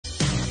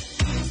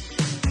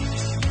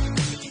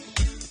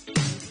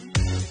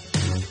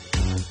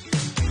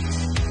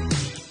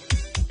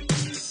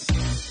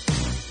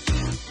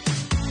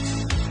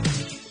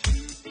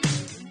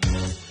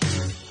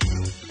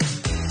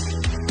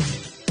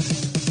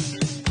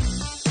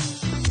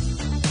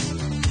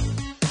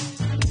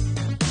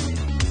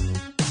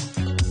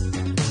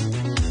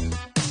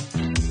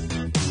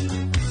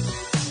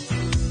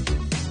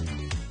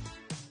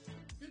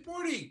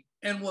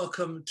and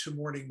welcome to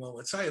Morning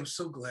Moments. I am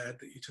so glad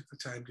that you took the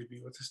time to be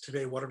with us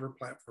today, whatever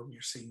platform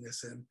you're seeing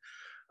this in.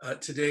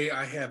 Today,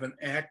 I have an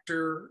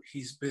actor.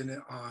 He's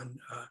been on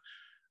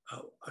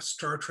a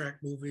Star Trek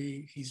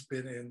movie. He's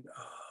been in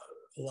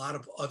a lot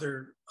of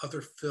other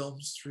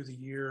films through the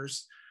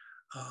years.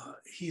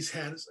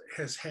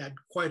 Has had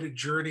quite a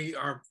journey.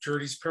 Our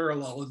journey's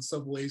parallel in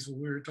some ways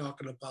when we were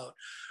talking about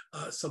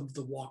some of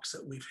the walks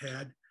that we've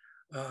had.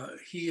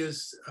 He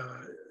is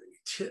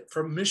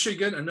from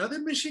Michigan, another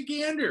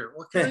Michigander.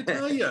 What can I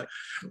tell you?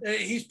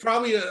 He's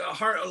probably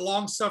a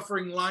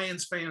long-suffering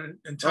Lions fan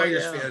and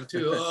Tigers fan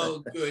too.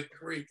 Oh, good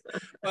grief.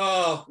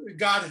 Oh,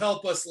 God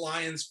help us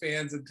Lions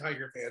fans and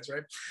Tiger fans,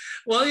 right?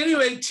 Well,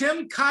 anyway,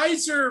 Tim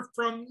Kaiser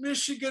from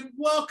Michigan.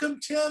 Welcome,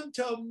 Tim,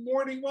 to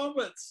Morning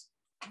Moments.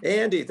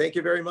 Andy, thank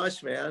you very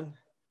much, man.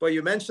 Well,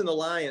 you mentioned the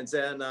Lions,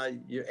 and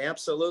you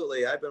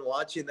absolutely. I've been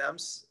watching them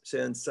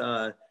since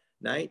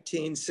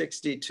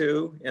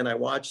 1962, and I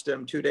watched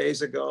them 2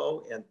 days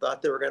ago and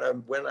thought they were going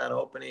to win on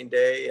opening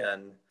day,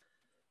 and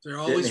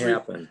didn't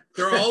happen.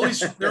 They're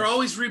always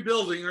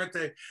rebuilding, aren't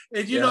they?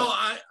 And you know,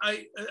 I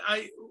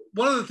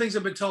one of the things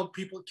I've been telling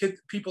people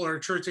in our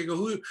church, they go,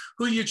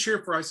 who you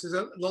cheer for? I says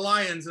the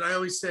Lions, and I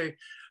always say,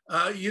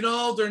 you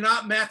know, they're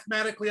not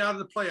mathematically out of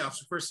the playoffs.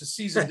 Of course, the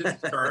season didn't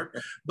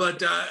start,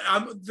 but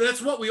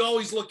that's what we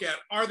always look at.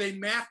 Are they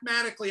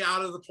mathematically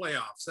out of the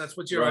playoffs? That's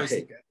what you always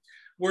look at.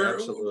 We're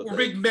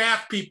big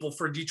math people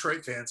for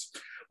Detroit fans.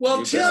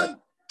 Well, Tim,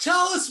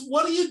 tell us,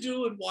 what do you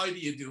do and why do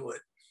you do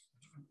it?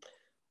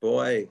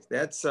 Boy,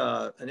 that's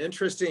an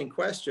interesting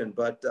question,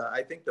 but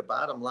I think the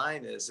bottom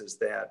line is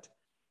that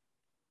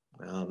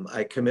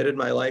I committed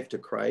my life to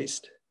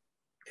Christ,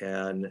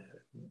 and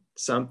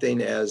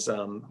something as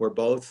I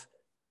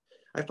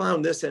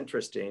found this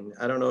interesting.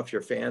 I don't know if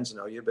your fans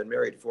know, you've been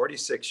married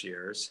 46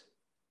 years,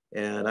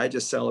 and I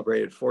just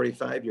celebrated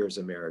 45 years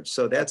of marriage.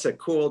 So that's a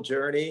cool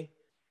journey.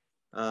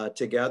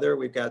 Together,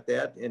 we've got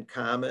that in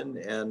common,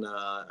 and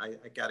I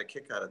got a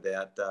kick out of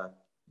that.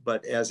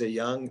 But as a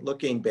young,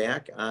 looking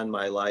back on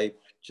my life,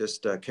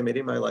 just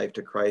committing my life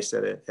to Christ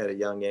at a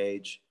young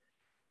age,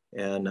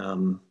 and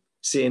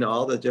seeing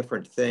all the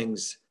different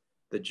things,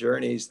 the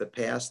journeys, the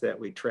paths that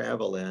we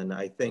travel in,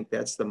 I think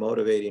that's the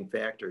motivating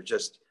factor.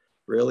 Just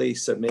really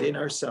submitting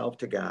ourselves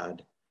to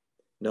God,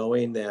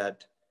 knowing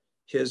that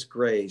His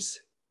grace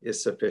is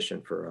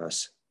sufficient for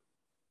us.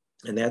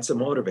 And that's a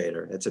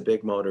motivator. It's a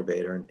big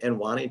motivator. And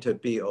wanting to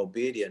be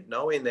obedient,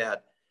 knowing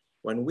that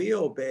when we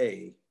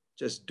obey,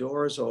 just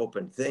doors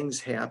open,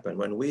 things happen.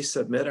 When we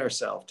submit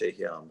ourselves to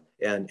Him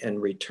and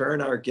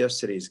return our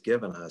gifts that He's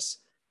given us,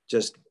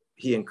 just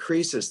He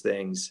increases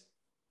things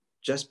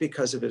just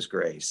because of His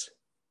grace.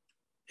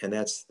 And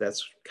that's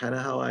kind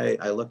of how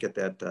I look at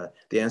that,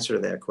 the answer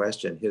to that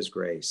question, His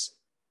grace.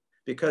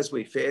 Because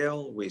we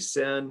fail, we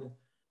sin,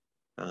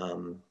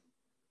 you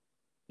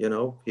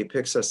know, He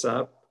picks us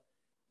up.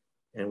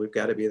 And we've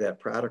got to be that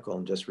prodigal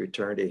and just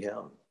return to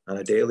Him on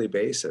a daily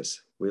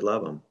basis. We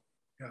love Him.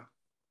 Yeah.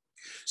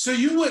 So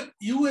you went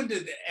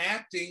into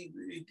acting.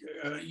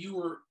 You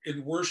were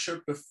in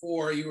worship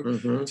before. You were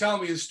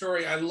telling me the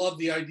story. I love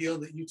the idea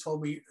that you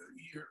told me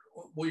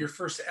your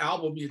first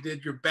album you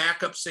did, your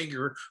backup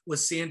singer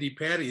was Sandy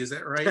Patty. Is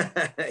that right?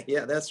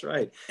 Yeah, that's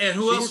right. And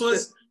who else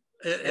was?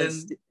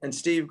 And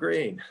Steve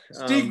Green.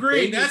 Steve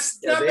Green,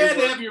 that's not bad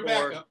to have your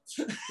backup.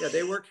 Yeah,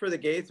 they worked for the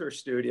Kaiser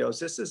studios.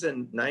 This is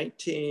in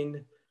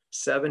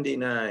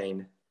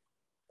 1979.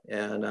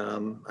 And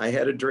I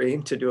had a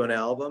dream to do an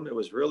album. It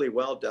was really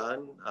well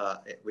done.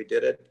 We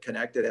did it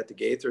connected at the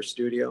Kaiser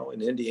studio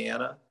in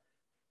Indiana.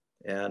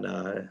 And,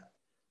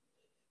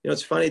 you know,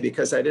 it's funny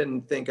because I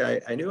didn't think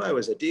I knew I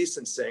was a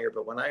decent singer,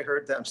 but when I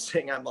heard them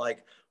sing, I'm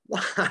like,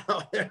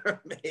 wow,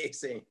 they're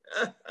amazing.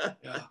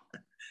 Yeah.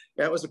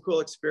 That was a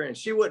cool experience.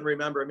 She wouldn't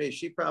remember me.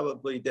 She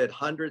probably did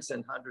hundreds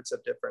and hundreds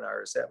of different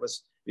artists. That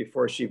was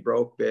before she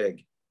broke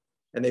big.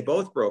 And they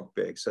both broke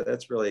big. So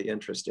that's really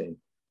interesting.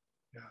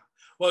 Yeah.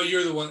 Well,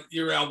 you're the one,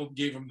 your album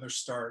gave them their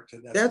start.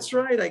 That's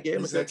right. I gave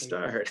them a good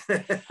start.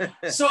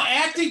 So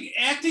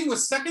acting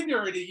was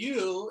secondary to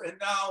you. And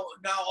now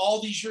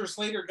all these years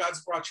later,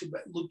 God's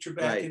looped you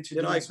back into.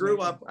 You know, I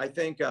grew up, I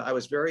think I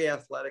was very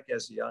athletic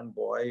as a young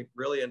boy,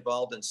 really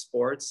involved in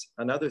sports.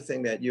 Another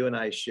thing that you and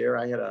I share,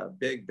 I had a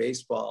big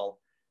baseball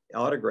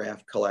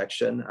autograph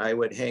collection. I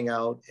would hang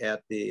out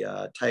at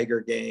the Tiger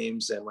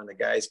games, and when the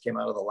guys came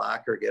out of the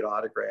locker, get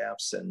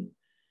autographs. And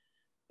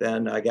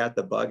then I got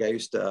the bug. I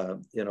used to,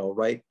 you know,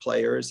 write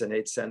players, and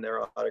they'd send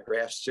their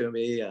autographs to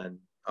me and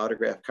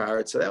autograph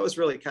cards. So that was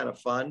really kind of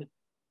fun.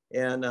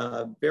 And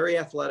very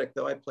athletic,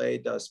 though. I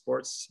played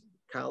sports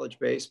college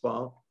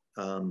baseball.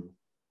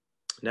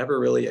 Never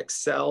really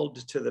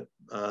excelled to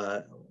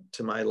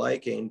my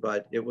liking,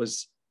 but it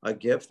was a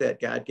gift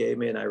that God gave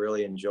me, and I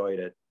really enjoyed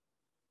it.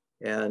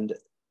 And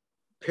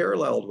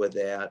paralleled with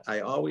that,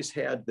 I always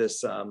had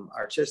this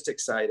artistic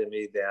side of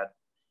me that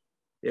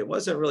it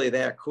wasn't really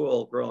that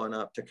cool growing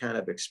up to kind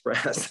of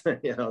express,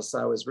 you know, so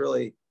I was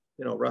really,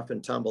 you know, rough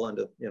and tumble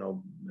into, you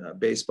know,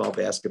 baseball,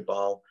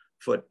 basketball,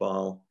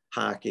 football,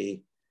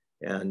 hockey.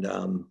 And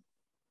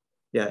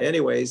yeah,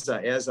 anyways,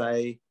 as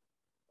I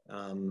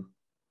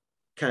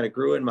kind of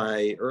grew in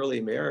my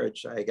early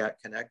marriage, I got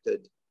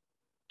connected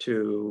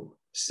to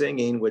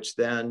singing, which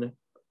then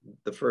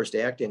the first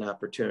acting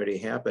opportunity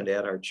happened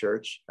at our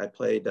church. I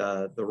played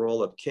the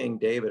role of King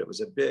David. It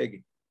was a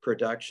big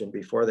production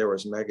before there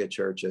was mega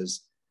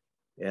churches.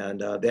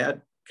 And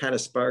that kind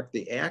of sparked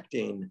the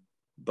acting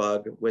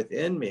bug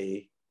within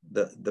me,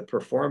 the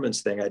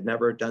performance thing. I'd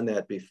never done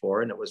that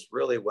before, and it was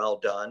really well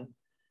done.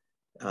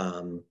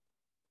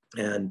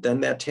 And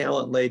then that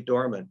talent lay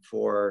dormant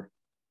from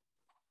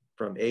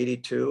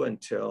 82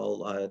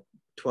 until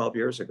 12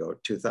 years ago,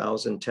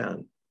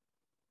 2010.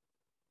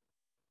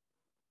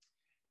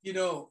 You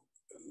know,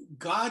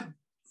 God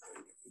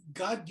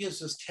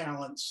gives us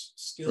talents,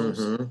 skills,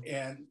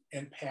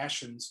 and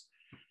passions.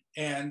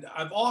 And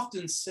I've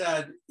often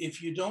said,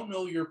 if you don't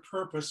know your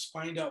purpose,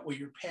 find out what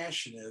your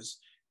passion is,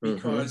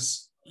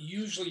 because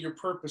usually your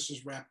purpose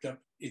is wrapped up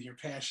in your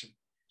passion.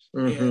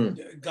 And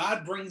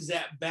God brings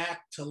that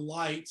back to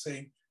light,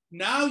 saying,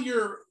 now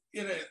you're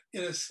in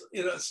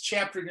a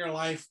chapter in your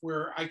life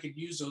where I could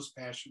use those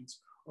passions,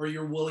 or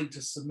you're willing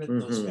to submit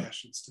those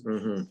passions to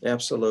me.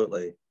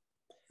 Absolutely.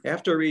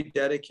 After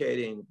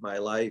rededicating my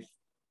life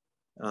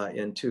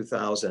in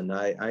 2000,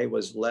 I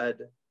was led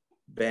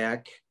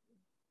back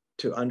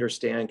to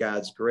understand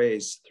God's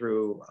grace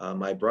through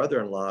my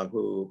brother-in-law,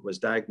 who was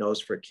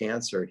diagnosed for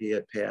cancer.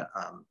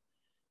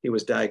 He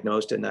was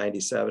diagnosed in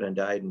 97 and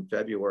died in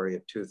February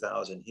of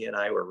 2000. He and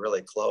I were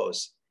really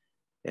close.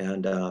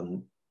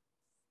 And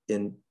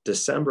in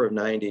December of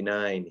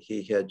 99,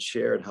 he had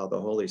shared how the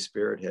Holy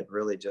Spirit had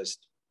really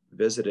just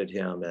visited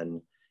him.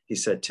 And he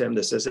said, Tim,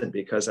 this isn't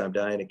because I'm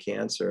dying of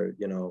cancer.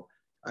 You know,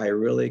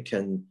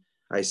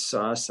 I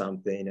saw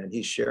something. And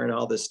he's sharing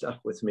all this stuff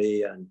with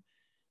me. And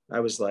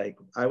at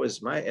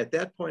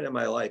that point in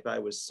my life, I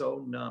was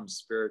so numb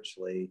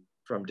spiritually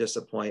from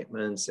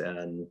disappointments.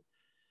 And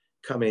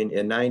coming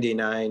in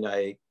 99,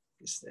 I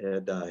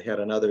had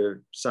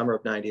another summer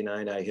of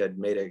 99, I had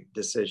made a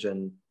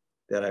decision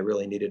that I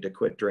really needed to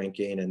quit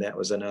drinking. And that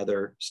was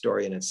another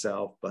story in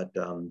itself. But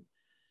the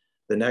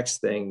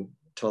next thing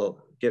to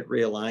get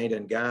realigned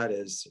in God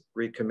is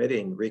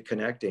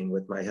reconnecting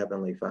with my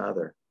Heavenly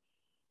Father.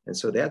 And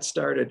so that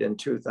started in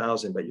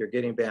 2000, but you're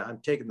getting back,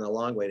 I'm taking the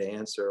long way to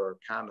answer or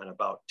comment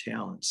about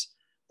talents.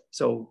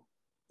 So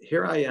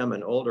here I am,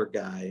 an older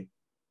guy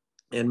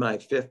in my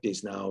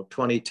 50s now,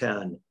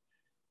 2010,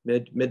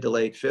 mid to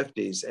late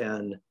 50s.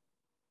 And,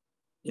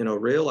 you know,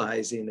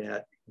 realizing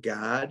that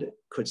God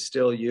could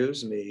still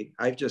use me.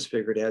 I've just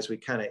figured as we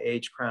kind of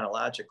age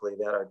chronologically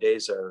that our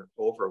days are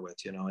over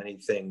with, you know,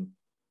 anything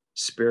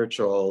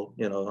spiritual,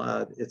 you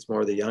know, it's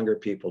more the younger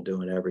people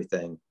doing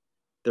everything.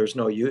 There's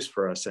no use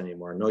for us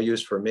anymore, no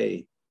use for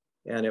me.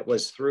 And it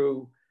was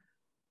through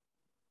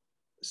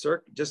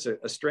just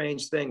a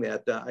strange thing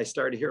that I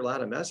started to hear a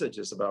lot of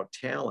messages about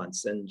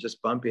talents and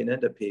just bumping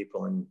into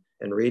people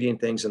and reading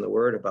things in the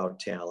Word about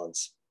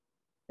talents.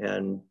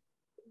 And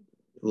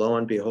lo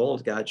and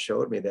behold, God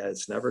showed me that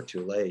it's never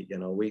too late. You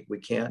know, we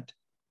can't,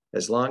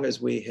 as long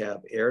as we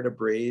have air to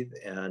breathe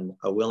and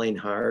a willing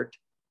heart,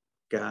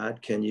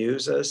 God can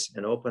use us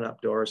and open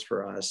up doors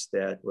for us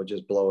that will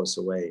just blow us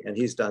away. And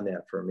He's done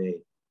that for me.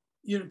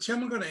 You know,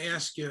 Tim, I'm going to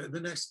ask you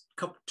the next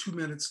 2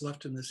 minutes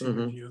left in this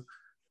interview.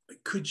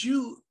 Could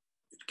you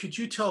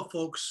tell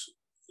folks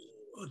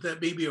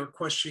that maybe are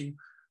questioning,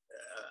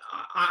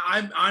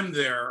 I'm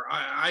there,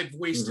 I've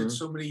wasted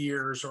so many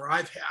years, or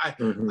I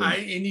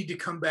need to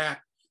come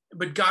back,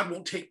 but God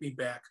won't take me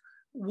back.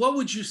 What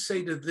would you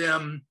say to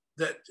them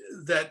that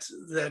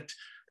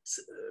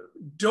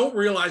don't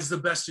realize the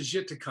best is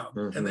yet to come,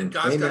 and that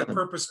God's got a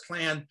purpose,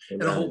 plan,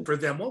 and a hope for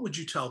them? What would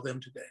you tell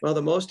them today? Well,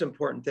 the most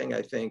important thing,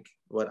 I think,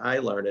 what I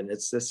learned, and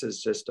this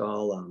is just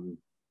all,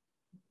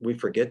 we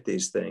forget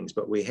these things,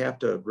 but we have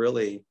to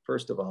really,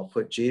 first of all,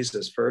 put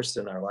Jesus first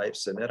in our life,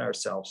 submit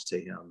ourselves to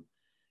Him,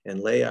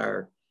 and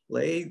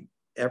lay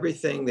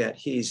everything that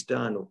He's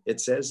done.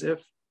 It's as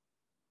if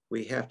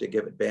we have to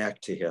give it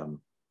back to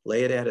Him,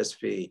 lay it at His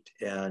feet,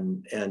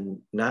 and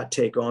not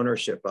take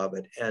ownership of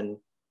it, and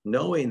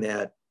knowing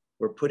that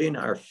we're putting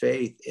our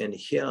faith in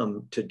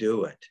Him to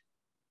do it,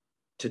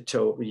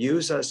 to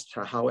use us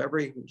to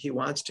however He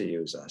wants to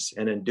use us.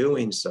 And in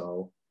doing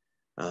so,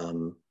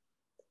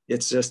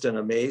 it's just an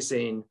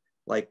amazing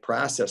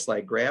process,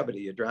 like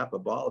gravity. You drop a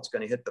ball, it's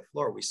going to hit the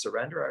floor. We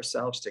surrender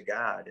ourselves to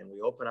God and we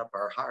open up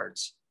our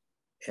hearts,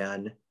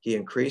 and He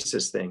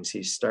increases things.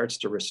 He starts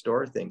to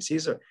restore things.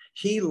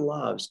 He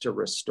loves to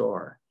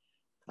restore.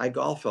 I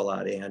golf a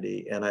lot,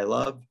 Andy, and I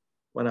love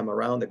when I'm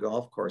around the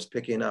golf course,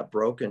 picking up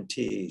broken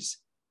tees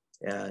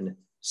and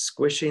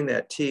squishing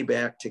that tee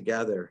back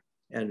together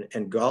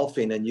and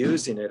golfing and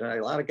using it. And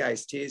a lot of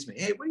guys tease me,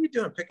 hey, what are you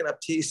doing picking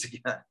up tees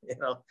again? You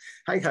know,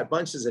 I got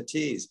bunches of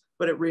tees,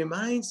 but it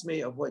reminds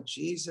me of what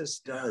Jesus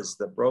does,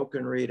 the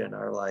broken reed in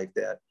our life,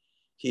 that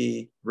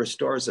He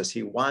restores us.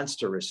 He wants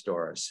to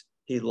restore us.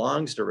 He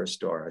longs to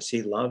restore us.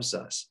 He loves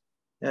us.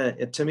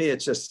 And to me,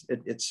 it's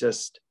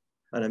just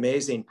an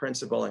amazing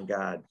principle in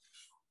God.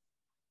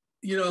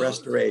 You know,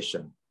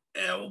 restoration.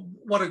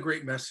 What a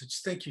great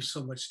message. Thank you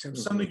so much, Tim.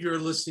 Some Mm-hmm. of you are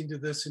listening to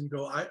this and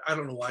go, I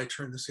don't know why I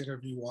turned this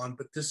interview on,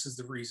 but this is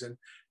the reason.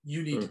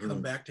 You need to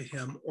come back to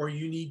him, or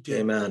you need to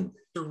Amen.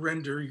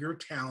 surrender your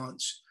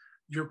talents,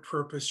 your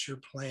purpose, your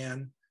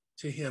plan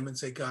to him and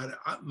say, God,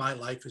 my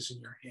life is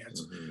in your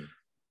hands.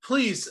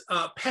 Please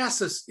pass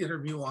this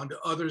interview on to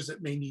others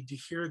that may need to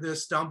hear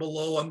this. Down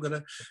below, I'm going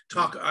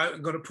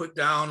to put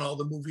down all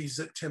the movies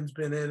that Tim's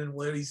been in and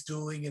what he's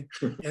doing,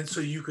 and so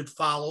you could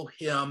follow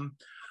him.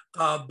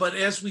 But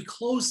as we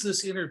close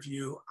this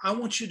interview, I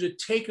want you to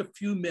take a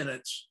few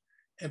minutes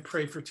and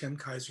pray for Tim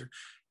Kaiser.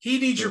 He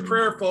needs your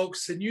prayer,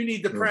 folks, and you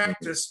need the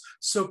practice.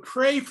 So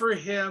pray for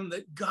him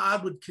that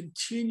God would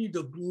continue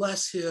to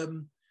bless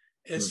him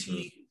as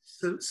he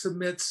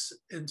submits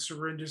and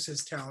surrenders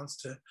his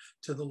talents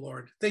to the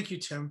Lord. Thank you,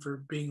 Tim,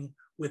 for being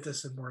with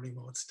us in Morning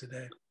Moments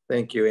today.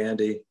 Thank you,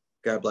 Andy.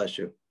 God bless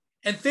you.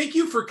 And thank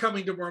you for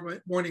coming to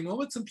Morning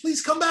Moments. And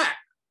please come back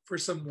for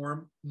some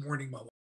more Morning Moments.